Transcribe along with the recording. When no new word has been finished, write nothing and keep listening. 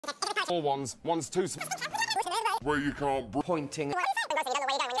small ones. One's too small. Where you can't Pointing.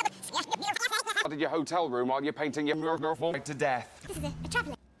 Out of your hotel room while you're painting your girl to death. This is a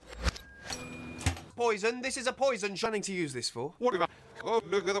traveller. Poison. This is a poison. Planning to use this for? What about? Oh,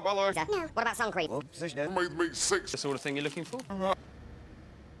 look at the fellow. No. What about sun cream? Made me sick. The sort of thing you're looking for? What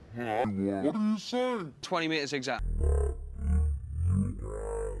do you say? 20 metres exact. Do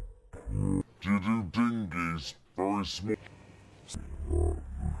you do dinghies? Very small.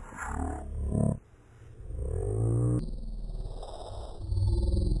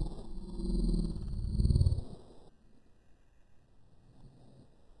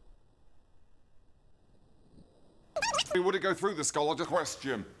 Would it go through the skull? I just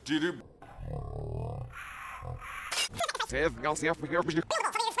question. Do you do?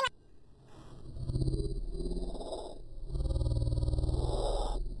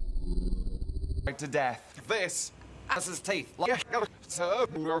 To death. This has his teeth. Like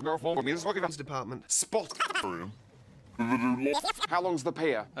Department. Spot. How long's the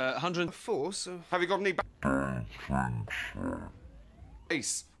pier? 104, so... Have you got any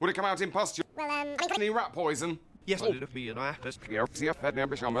Ace, would it come out in pasture? Well, Any rat poison? Yes, it'll be an apple. It's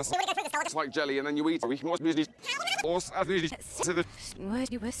like jelly and then you eat it. We can watch music. Or something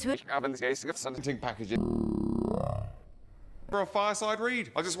packages. For a fireside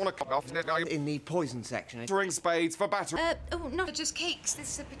read. I just want to cut off In the poison section. Ring spades for battery. Oh, not just cakes. This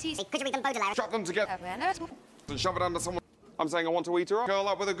is a petite. could you read them Baudelaire? Shove them together Awareness. and shove it under someone. I'm saying I want to eat her up. Curl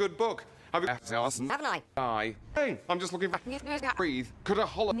up with a good book. Have you? Haven't I? Aye. Hey, I'm just looking back. Breathe. Could a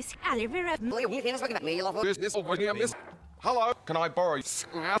hollow Miss Olivera. business or miss? Hello, can I borrow you?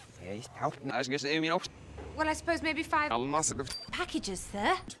 Well, I suppose maybe 5 packages,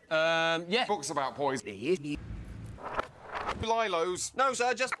 sir. Yeah. Books about poison. Lilos. No,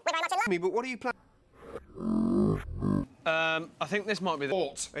 sir, just... me, but what are you planning? I think this might be the...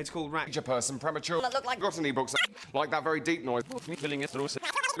 Thought. It's called rat. A person premature. That look like- Got any books like that very deep noise? Filling it also.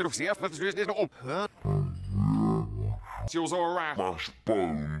 Yours or a rat?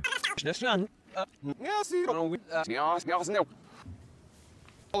 This one. Yes, no.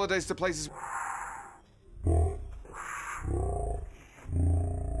 Holidays to places.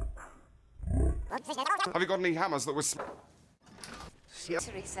 Have you got any hammers that was?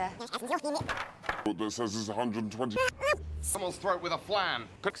 Sorry, sir. What this says is 120. Someone's throat with a flan.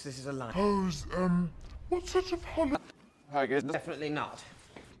 This is a lie. What sort of holiday? I guess Definitely not.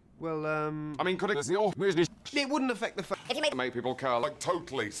 Well, I mean, could it? it wouldn't affect the If you made Make people curl like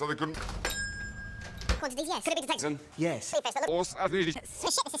totally, so they couldn't. quantities, yes. Could it be detected? Yes. Or Shit, this is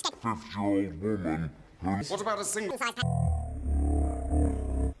 50-year-old woman. What about a single? size.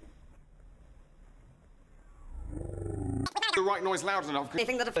 The right noise loud enough? Could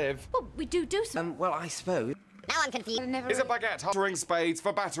Anything that live? Well, we do some. Well, I suppose. Now I'm confused. Never. Is a baguette ring spades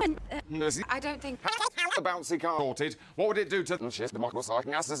for battery? I don't think. The bouncy car sorted. What would it do to the Michael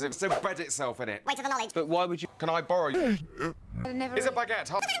Sarking as if to bed itself in it? Wait till the knowledge. But why would you... Can I borrow you? Never. Is a baguette?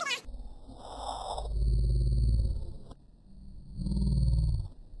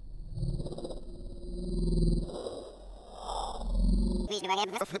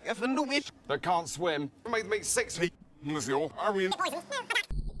 That can't swim. Made me 6 feet. Monsieur, I mean. Poison.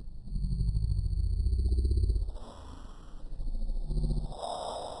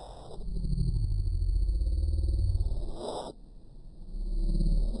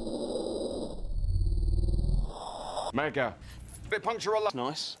 Mega. Bit puncture a lot.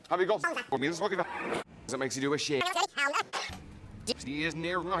 Nice. Have you got? That makes you do a shit. He is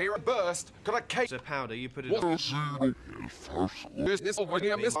near I hear a burst. Could I cake? It's a powder, you put it What? on. This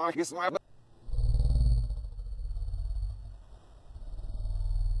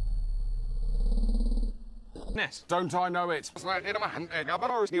Ness. Don't I know it? They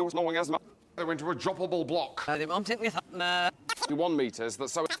went to a droppable block. I'm taking with 1 meters.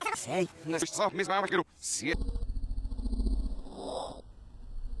 That's so.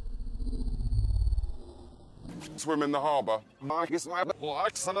 Swim in the harbour.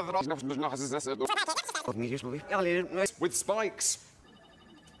 With spikes.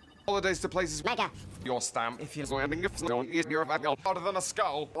 Holidays to places. Mega. Your stamp. If you're landing harder than a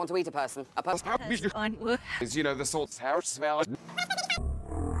skull. Want to eat a person. A person. Is you know the sort of hair smell.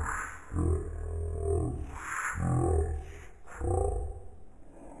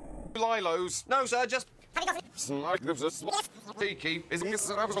 Lilos. No, sir, just... Tiki is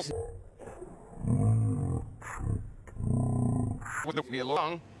with the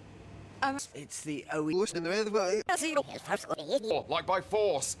lung. It's the OE in the way. Or like by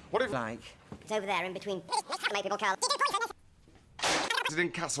force. What if Like... It's over there in between. Make people curl. it's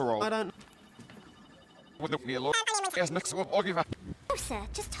in casserole? I don't... With the yes, next one. Oh, sir,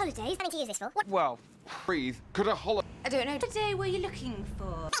 just holidays. Having to use this for. What? Well, Breathe. Could a holiday... I don't know. What day were you looking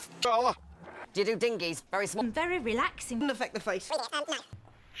for? Fella. Do you do dinghies? Very small. Very relaxing. Wouldn't affect the face.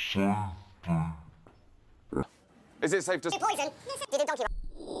 No. Is it safe to... Poison. Did a donkey.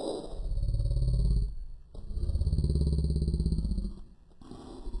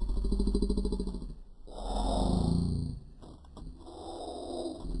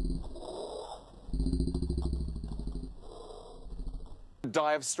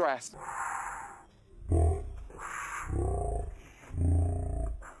 Die of stress?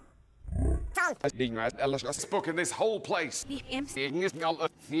 This book in this whole place.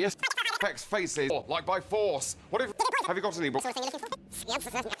 Affects faces like by force. What if... Have you got any books?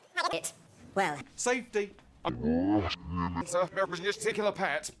 It. Well, Safety. Sir, particular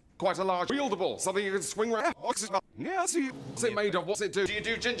pet. Quite a large wieldable, something you can swing around. Yeah, so you... What's it made of? What's it do? Do you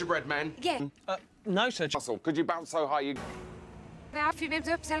do gingerbread man? Yeah. no, sir. Muscle. Could you bounce so high you... Now, if you moved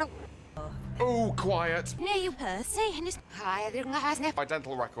up, so Ooh, quiet. near you, Percy, and it's My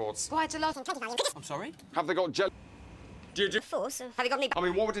dental records. quite a lot. I'm sorry? Have they got gel... Do you do... force. Have you got any? I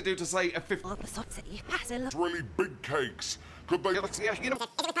mean, what would it do to say a 50... Really big cakes. Could they... Yeah, you know...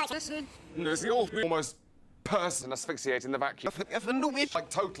 Listen. It's the old... Almost person asphyxiating the vacuum. Like,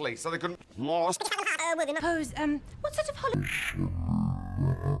 totally, so they couldn't... Lost. Within a. Suppose, what sort of holiday?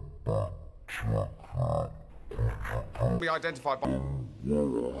 Be identified by...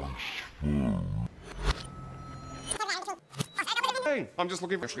 Hey, I'm just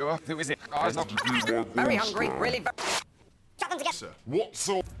looking for sure. Who is it? Very hungry. Really. Chop them together. What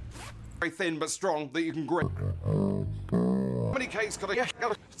sort... Very thin but strong that you can grip. How many cakes could I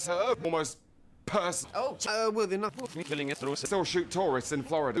serve? Almost person. Oh, Well, enough. Killing it through. Still shoot tourists in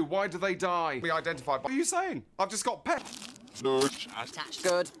Florida. Why do they die? Be identified by... What are you saying? I've just got pet attached.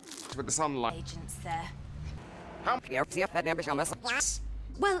 Good. with the sunlight. Agents there. Yes.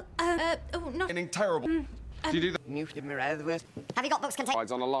 Well, oh, not... Getting terrible. Do you do that? Have you got books containing?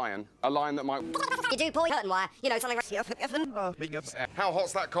 Rides on a lion? A lion that might... You do boy curtain wire. You know something. How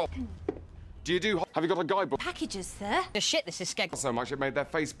hot's that cop? Do you do... Have you got a guidebook? Packages, sir. The shit. This is skeg. So much it made their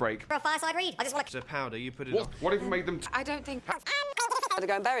face break. For a fireside read. I just want to. It's a powder, you put it What? on. What if you made them... I don't think... To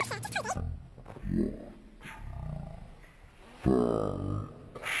go and bury.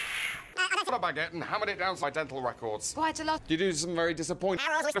 Put a baguette and hammered it down to my dental records. Quite a lot. You do some very disappointing...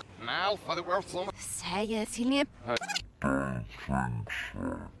 Now, for the world... Say yes, Hilliam. Well,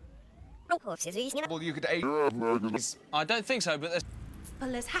 you could aid... I don't think so, but there's...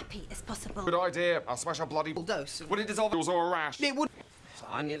 Well, as happy as possible. Good idea. I'll smash a bloody... Dose. Would it dissolve the or a rash? It would.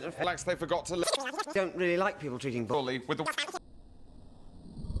 Alex, they forgot to... Don't really like people treating books. Fully with the...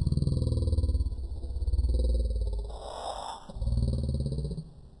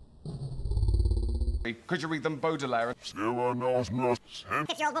 Could you read them Baudelaire?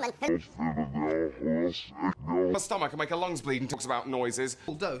 My stomach can make her lungs bleed and talks about noises.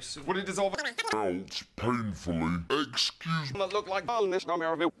 Dose. Would it dissolve... Out painfully. Excuse me. That looked like varnish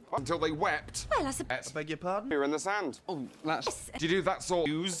until they wept. Well, I suppose... Beg your pardon? Here in the sand. Oh, that's... Do you do that sort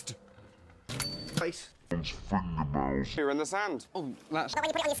used? Face. Fingernails. Here in the sand. Oh, that's... When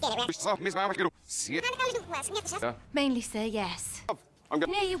you put it on your skin, it So, Miss Mama, you see it? Yeah. Mainly, sir, yes. I'm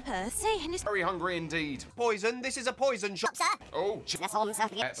getting Near you, Percy, and it's... very hungry indeed. Poison. This is a poison shop. Sir. Oh, That's on, sir.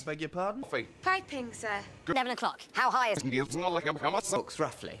 Yes. Beg your pardon? Coffee. Piping, sir. 11 o'clock. How high is it? It's not like I'm Books,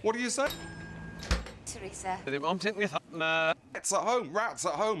 roughly. What do you say? Teresa. I'm taking with... Rats at home. Rats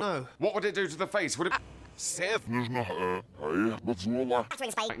at home. No. What would it do to the face? Would it... Sieve? There's not hey, that's all that.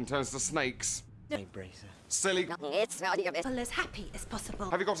 Twin spade. And turns to snakes. Hey, bracer. Silly. It's well, you Well, as happy as possible.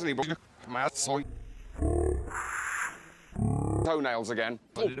 Have you got any books? Mad soy. Toenails again.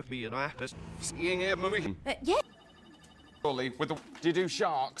 Would it be an apple? Seeing here, mummy. Yeah. Fully with the... Do you do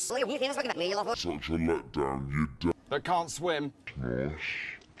sharks Such a letdown, you don't. that can't swim? Nice.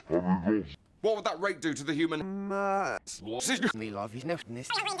 Have you got... What would that rate do to the human... Me love is nothing this.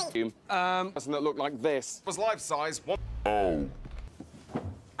 person that looked like this? Was life size. What? Oh.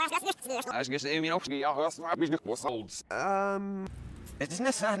 I guess you know... What's holds?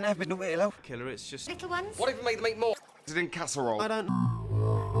 Business, I never do it. Killer, it's just. Little ones? What if we made them eat more? Is it in casserole? I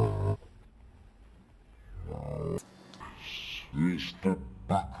don't. It's the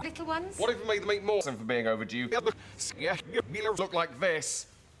back. Little ones? What if we made them eat more? For being overdue. Yeah, look like this.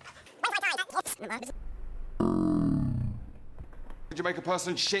 Did you make a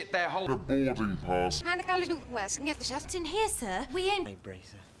person shit their whole... The boarding pass. It's in here, sir. We in. Hey,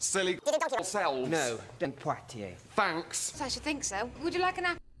 bracer. silly selves? No, don't Poitiers. Thanks. I should think so. Would you like an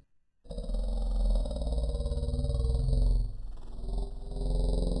apple?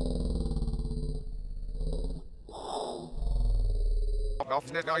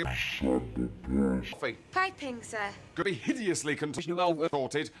 Coffee. Piping, sir. Could be hideously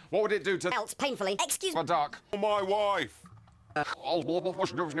contorted. What would it do to Melts painfully. Excuse a duck? Oh, my wife. I'll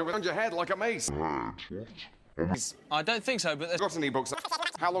push around your head like a mace. I don't think so, but there's Got any books?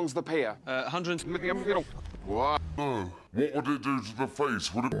 How long's the pier? 100. What? No. What would it do to the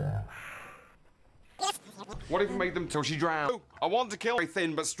face? Would it... What if you made them till she drowned? I want to kill very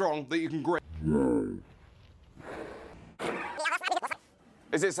thin but strong that you can grip.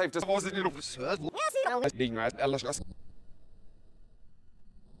 Is it safe to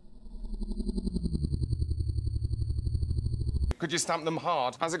Could you stamp them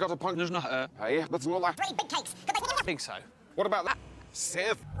hard? Has it got a punch? There's not Hey, that's not like. big cakes. I think so. What about that?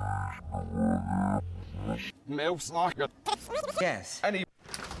 Sith. Milfs like it. Yes. Any.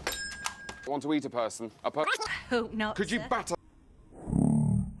 Want to eat a person? Hope not. Could you sir. batter?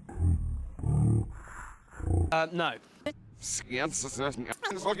 No.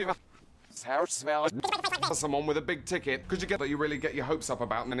 Someone with a big ticket. Could you get that you really get your hopes up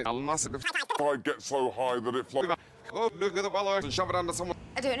about? And then I'd get so high that it floats. oh, look at the fellow and shove it under someone.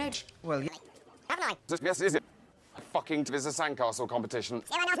 I don't know. Well, Haven't I? Yes, is it? Fucking there's a sandcastle competition.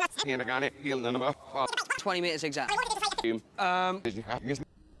 20 metres exact. Did you have?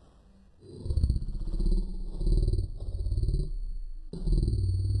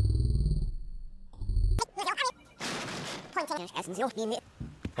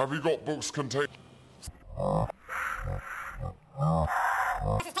 Have you got books containing...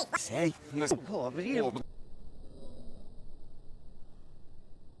 say. Poor, but you.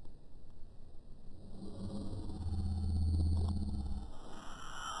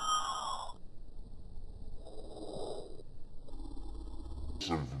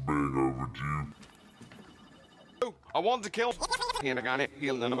 for being overdue. I want to kill.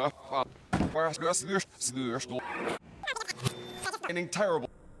 Getting terrible.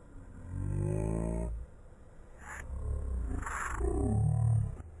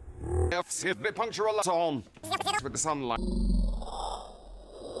 They puncture a lot on with the sunlight.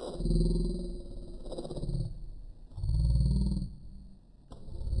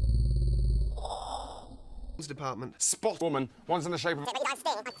 Department. Spot woman. One's in the shape of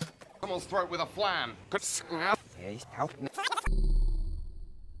someone's throat with a flan. Could Yes, help me.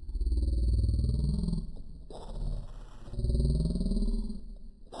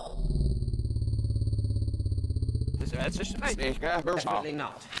 Definitely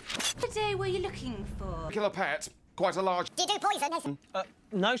not. What day were you looking for? Kill a pet. Quite a large. Do you do poison?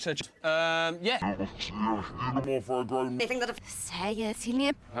 No, sir. Yeah. More for a grown... Anything that... Say yes,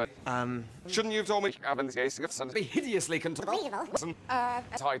 Celia. Shouldn't you have told me? Be hideously contorted.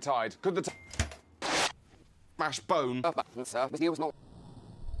 Tie-tied. Could the smash bone?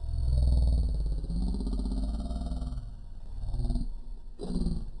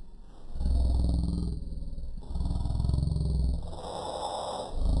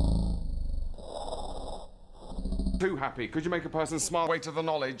 Too happy. Could you make a person smile way to the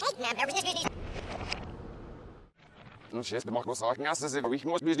knowledge? Large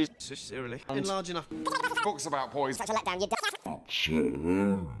enough. Books about poison. Such a letdown,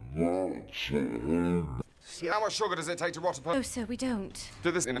 you How much sugar does it take to rot a person? Oh, sir, we don't. Do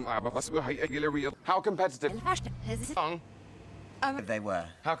this in an hour. How competitive? Tongue. If they were.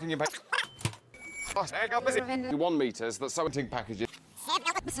 How can you make 1 meters that's so packages?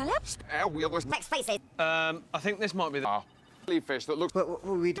 Next faces. I think this might be the... Leaf fish that looks But what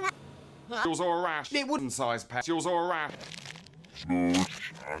will we do? Jules or a rash. It wouldn't size pet. Jules or a rash.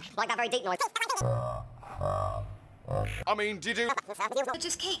 Like that very deep noise. I mean, do you do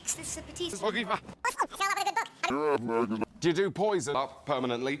Just cakes. This is a petite. do you do poison up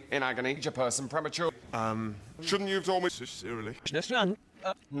permanently in agony? Each a person premature. Shouldn't you have told me... Sincerely. This one.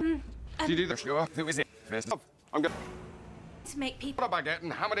 Do you do the sugar? Who is it? I'm going To make to people. put a baguette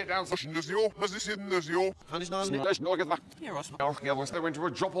and hammer it down. They went to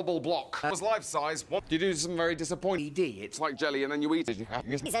a droppable block. It was life size. What? Do you do some very disappointing? ED, It's like jelly and then you eat it. You have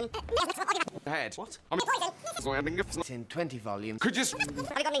Poison. head. What? I mean, It's in 20 volumes. could you? Have you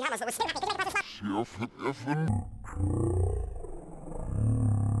got any hammers that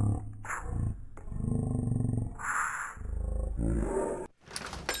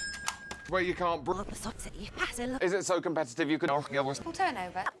Where you can't breathe. Is it so competitive you could Full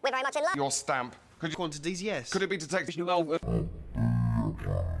turnover. We're very much in love. your stamp? Could you? Quantities, yes. Could it be detected?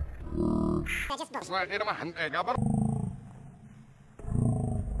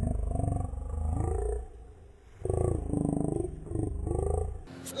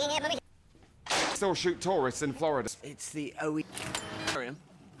 Still shoot tourists in Florida. It's the OE.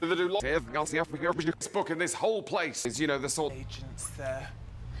 The do lot of this book in this whole place is, you know, the sort Agents there.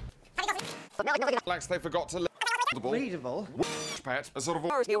 blacks they forgot to Readable? pet a sort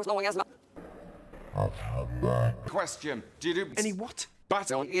of question. Do you do Any what?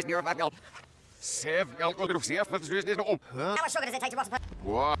 battle? Is your battle? Save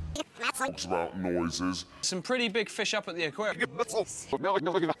what? Talks about noises. Some pretty big fish up at the aquarium. What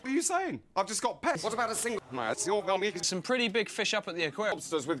are you saying? I've just got pets. What about a single? It's your Some pretty big fish up at the aquarium.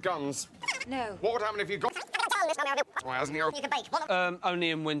 lobsters with guns. No. What would happen if you got? Why hasn't he? Only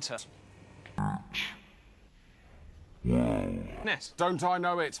in winter. Nest. Don't I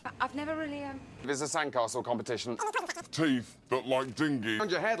know it? I've never really, There's a sandcastle competition. Teeth that like dinghy.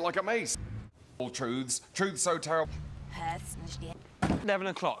 Around your head like a mace. All truths. Truths so terrible. 11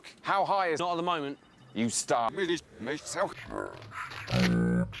 o'clock. How high is? Not at the moment. You start.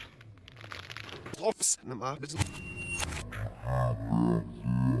 Oops.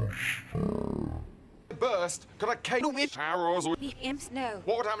 Burst. Could I cake? Arrows. No.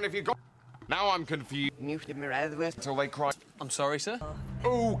 What would happen if you got? Now I'm confused. Until they cry. I'm sorry, sir.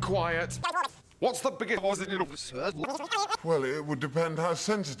 Oh, quiet. What's the biggest? Well, it would depend how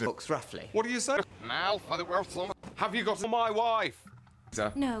sensitive. Books, roughly. What do you say? Now, have you got my wife?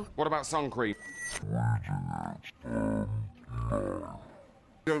 No. What about sun cream?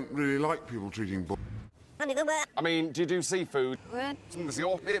 Don't really like people treating books. I mean, do you do seafood? What? Is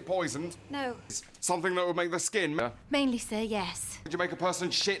your it poisoned? No. Something that would make the skin. Mainly, sir, yes. Would you make a person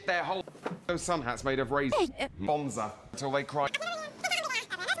shit their whole? Those sun hats made of razor. Bonza. Until they cry.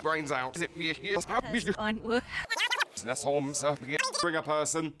 Brains out. That's home, sir. Bring a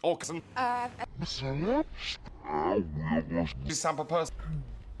person. Orson. Sample person.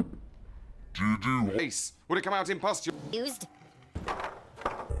 Do you do what? Ace. Would it come out in pustule? Used.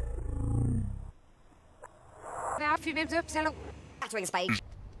 Battering spade.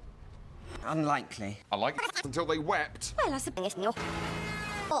 Unlikely. I like it. Until they wept. Well, I suppose.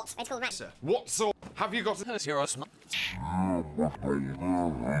 What? It's called Sir. What sort? Have you got? Zero smart.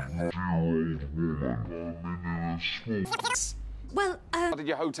 Well, In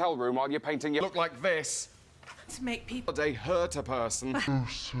your hotel room while you're painting your look like this. to make people. They hurt a person. Oh,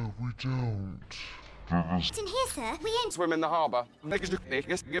 sir, we don't. It's in here, sir. We ain't. Swim in the harbour.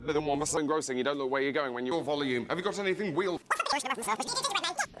 Get them one so engrossing. You don't look where you're going when you're volume. Have you got anything wheel?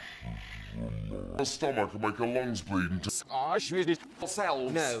 A stomach can make your lungs bleed into.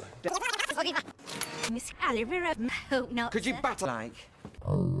 Cells. No. Miss Olivera. Hope not. Could you sir. batter? Like.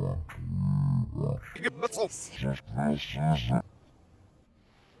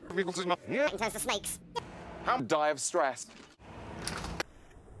 Yeah. In terms of snakes. How die of stress?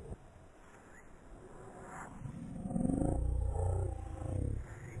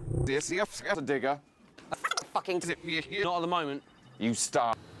 Yes, a digger. Fucking Not at the moment. You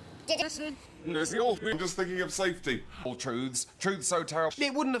star. Listen. I'm just thinking of safety. All truths. Truths so terrible.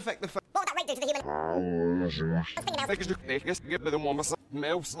 It wouldn't affect the. What would that rate do to the human? Give them one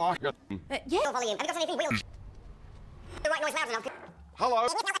mouse like it. Yeah. Your volume. Have you got anything real? The right noise loud enough. Hello.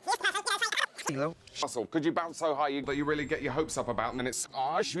 Hello. Russell, could you bounce so high that you really get your hopes up about, and then it's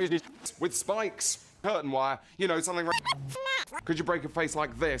with spikes, curtain wire, you know, something. Could you break a face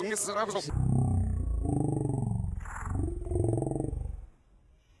like this?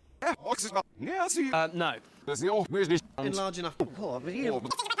 Yeah, I see. No. There's your business. In large enough. Oh, but you.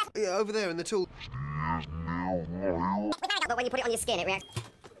 Yeah, over there in the tool. But when you put it on your skin, it reacts.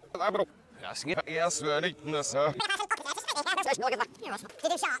 Yes, sir. Sir. You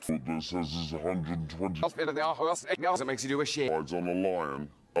do sharks. That says it's 120 It makes you do a shit. sides on a lion.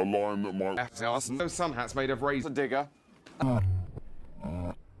 A lion that might. Those sun hats made of razor digger.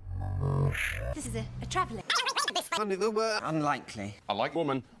 This is a traveller. Unlikely. I like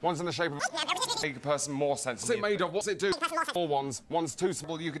woman. One's in the shape of make a person more sensitive. What's it made of? What's it do? All ones. One's too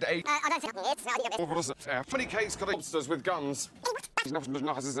small. You could eat. I don't think it's. What is it? How many cakes got lobsters with guns?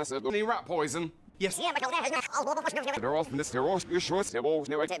 Any rat poison? Yes. Yeah, but They're off in this. They're all sure. They're all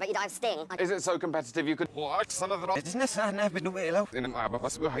new. but you dive sting. Is it so competitive you could like son of the It's not never do it. in an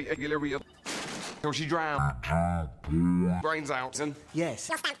abacus will hate a real till she drowned. Brains out and Yes.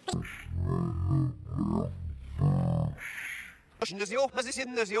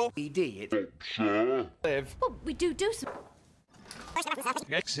 ED. live. Well, we do some.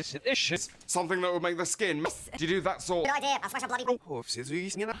 Something that would make the skin. Do you do that sort? Good idea. I'll smash a bloody.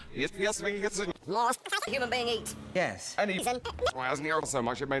 Yes, we can get some. Lost. Human being eat. Yes. Any. Reason. Why hasn't he so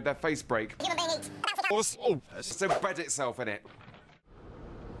much it made their face break? Human being eat. Oh, so bed itself in it.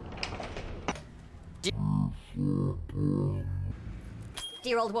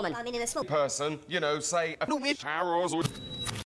 Dear old woman. I mean, in a small. Person, you know, say a shower or